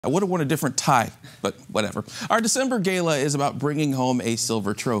I would have worn a different tie, but whatever. Our December gala is about bringing home a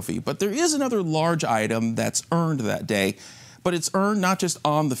silver trophy, but there is another large item that's earned that day, but it's earned not just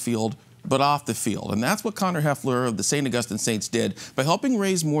on the field, but off the field. And that's what Connor Heffler of the St. Augustine Saints did by helping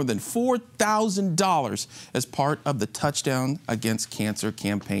raise more than $4,000 as part of the Touchdown Against Cancer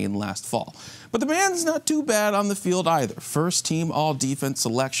campaign last fall. But the man's not too bad on the field either. First team all-defense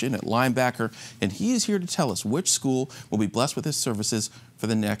selection at linebacker, and he is here to tell us which school will be blessed with his services for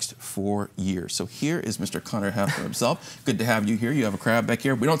the next 4 years. So here is Mr. Connor Heffler himself. Good to have you here. You have a crowd back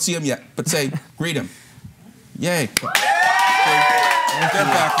here. We don't see him yet, but say, greet him. Yay. They're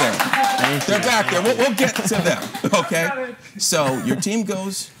back there. They're back there. We'll get to them, okay? So your team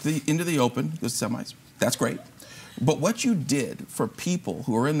goes into the open, the semis. That's great. But what you did for people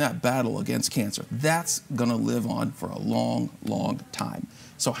who are in that battle against cancer, that's going to live on for a long, long time.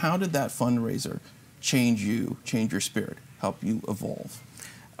 So how did that fundraiser change you, change your spirit, help you evolve?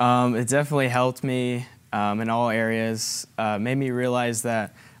 It definitely helped me in all areas. Made me realize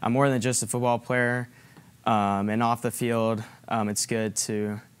that I'm more than just a football player. And off the field, it's good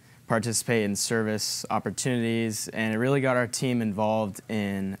to participate in service opportunities. And it really got our team involved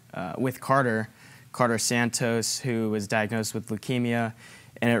in with Carter Santos, who was diagnosed with leukemia,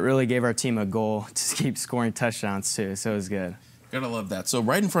 and it really gave our team a goal to keep scoring touchdowns too, so it was good. Gotta love that. So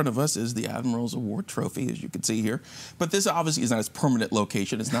right in front of us is the Admiral's Award Trophy, as you can see here. But this obviously is not its permanent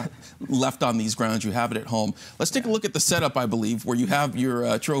location. It's not left on these grounds. You have it at home. Let's take a look at the setup, I believe, where you have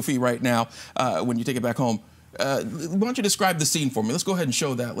your trophy right now when you take it back home. Why don't you describe the scene for me? Let's go ahead and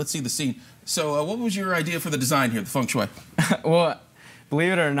show that. Let's see the scene. So what was your idea for the design here, the feng shui? Well,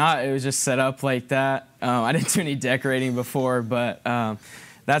 believe it or not, it was just set up like that. I didn't do any decorating before, but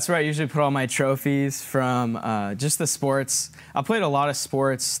that's where I usually put all my trophies from just the sports. I played a lot of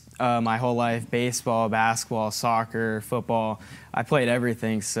sports my whole life: baseball, basketball, soccer, football. I played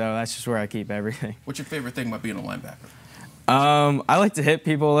everything, so that's just where I keep everything. What's your favorite thing about being a linebacker? I like to hit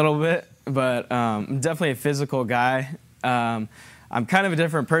people a little bit, but I'm definitely a physical guy. I'm kind of a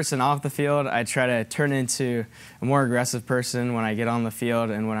different person off the field. I try to turn into a more aggressive person when I get on the field,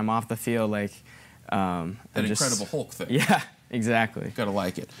 and when I'm off the field, like that Incredible Hulk thing. Yeah, exactly. Gotta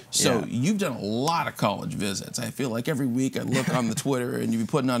like it. So yeah. You've done a lot of college visits. I feel like every week I look on the Twitter and you'd be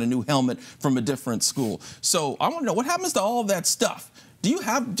putting on a new helmet from a different school. So I want to know, what happens to all that stuff? Do you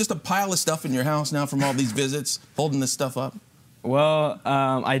have just a pile of stuff in your house now from all these visits, holding this stuff up? Well,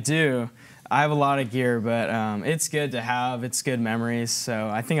 I do. I have a lot of gear, but it's good to have. It's good memories, so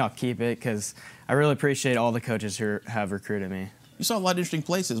I think I'll keep it because I really appreciate all the coaches who have recruited me. You saw a lot of interesting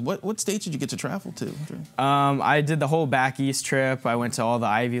places. What states did you get to travel to? I did the whole back east trip. I went to all the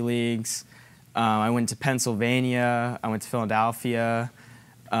Ivy Leagues. I went to Pennsylvania. I went to Philadelphia.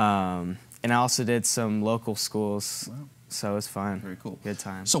 And I also did some local schools. Wow. So it was fun. Very cool. Good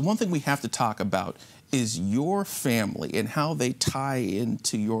time. So one thing we have to talk about is your family and how they tie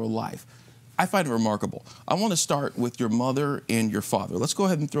into your life. I find it remarkable. I want to start with your mother and your father. Let's go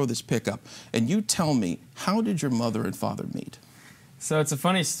ahead and throw this pick up. And you tell me, how did your mother and father meet? So it's a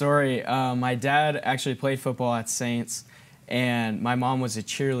funny story. My dad actually played football at Saints, and my mom was a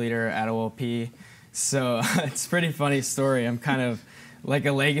cheerleader at OLP. So it's a pretty funny story. I'm kind of like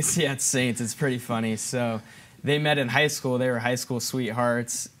a legacy at Saints. It's pretty funny. So they met in high school. They were high school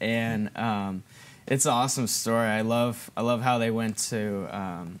sweethearts, and it's an awesome story. I love how they went to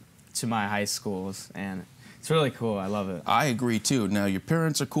my high schools, and it's really cool. I love it. I agree too. Now your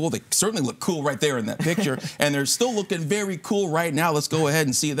parents are cool. They certainly look cool right there in that picture, and they're still looking very cool right now. Let's go ahead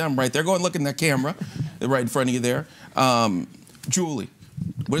and see them right there. Go and look in that camera, right in front of you there. Julie,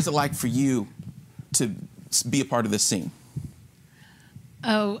 what is it like for you to be a part of this scene?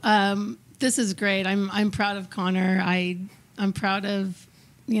 Oh, this is great. I'm proud of Connor. I'm proud of,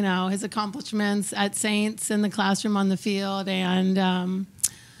 you know, his accomplishments at Saints, in the classroom, on the field, and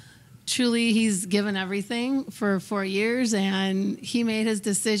truly he's given everything for 4 years, and he made his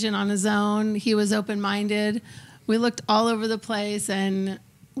decision on his own. He was open-minded. We looked all over the place, and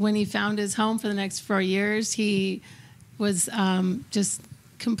when he found his home for the next 4 years, he was just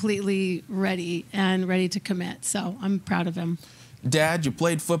completely ready to commit. So I'm proud of him. Dad, you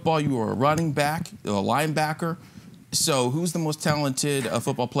played football. You were a running back, a linebacker. So who's the most talented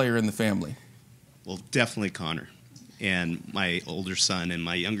football player in the family? Well, definitely Connor, and my older son and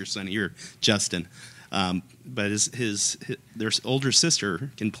my younger son here, Justin. But their older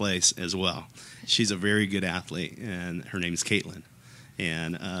sister can play as well. She's a very good athlete, and her name's Caitlin.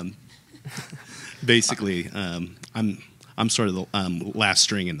 And basically, I'm I'm sort of the last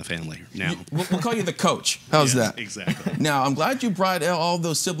string in the family now. We'll call you the coach. How's Yes, that? exactly. Now, I'm glad you brought all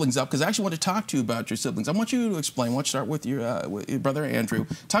those siblings up because I actually want to talk to you about your siblings. I want you to explain. I want you to start with your brother Andrew.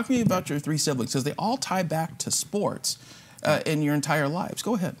 Talk to me about your 3 siblings because they all tie back to sports in your entire lives.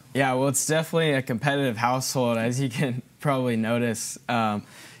 Go ahead. Yeah, well, it's definitely a competitive household, as you can probably notice.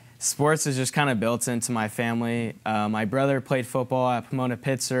 Sports is just kind of built into my family. My brother played football at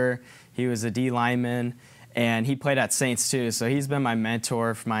Pomona-Pitzer. He was a D lineman. And he played at Saints too, so he's been my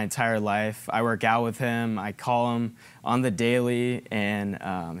mentor for my entire life. I work out with him, I call him on the daily,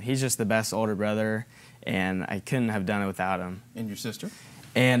 and he's just the best older brother, and I couldn't have done it without him. And your sister?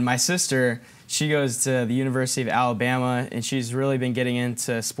 And my sister, she goes to the University of Alabama, and she's really been getting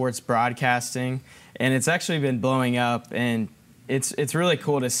into sports broadcasting, and it's actually been blowing up, and it's really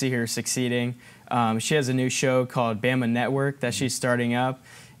cool to see her succeeding. She has a new show called Bama Network that she's starting up.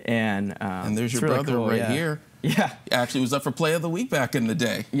 And there's your really brother cool, right here. Yeah. Actually was up for Play of the Week back in the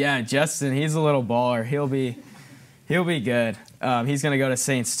day. Yeah, Justin, he's a little baller. He'll be good. He's gonna go to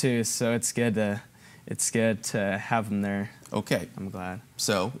Saints too, so it's good to have him there. Okay. I'm glad.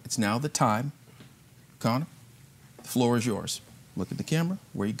 So it's now the time. Connor, the floor is yours. Look at the camera.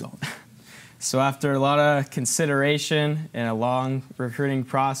 Where are you going? So after a lot of consideration and a long recruiting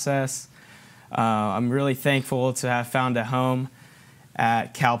process, I'm really thankful to have found a home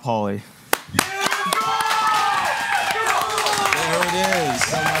at Cal Poly. There it is.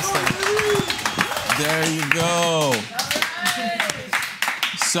 There you go.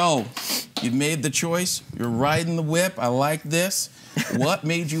 So, you've made the choice. You're riding the whip. I like this. What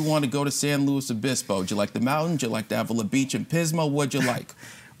made you want to go to San Luis Obispo? Did you like the mountains? Did you like the Avila Beach and Pismo? What'd you like?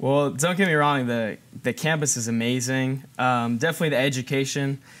 Well, don't get me wrong. The campus is amazing. Definitely the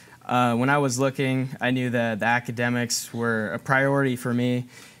education. When I was looking, I knew that the academics were a priority for me.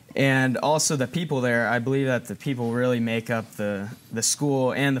 And also the people there, I believe that the people really make up the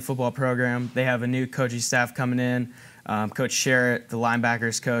school and the football program. They have a new coaching staff coming in, Coach Sherritt, the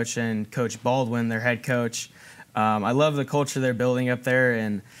linebackers coach, and Coach Baldwin, their head coach. I love the culture they're building up there,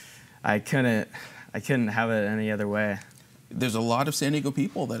 and I couldn't have it any other way. There's a lot of San Diego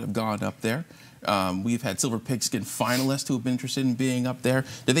people that have gone up there. We've had Silver Pigskin finalists who have been interested in being up there.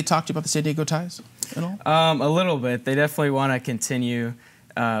 Did they talk to you about the San Diego ties at all? A little bit. They definitely want to continue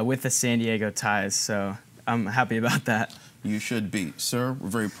with the San Diego ties, so I'm happy about that. You should be. Sir, we're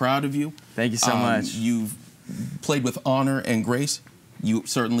very proud of you. Thank you so much. You've played with honor and grace. You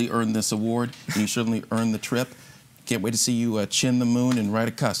certainly earned this award, and you certainly earned the trip. Can't wait to see you chin the moon and ride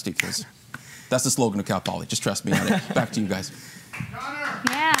a custody, because that's the slogan of Cal Poly. Just trust me on it. Back to you guys.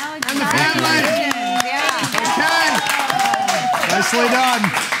 Yeah, how exciting. Okay. Nicely done.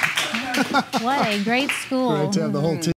 What a great school. Great to have the whole team.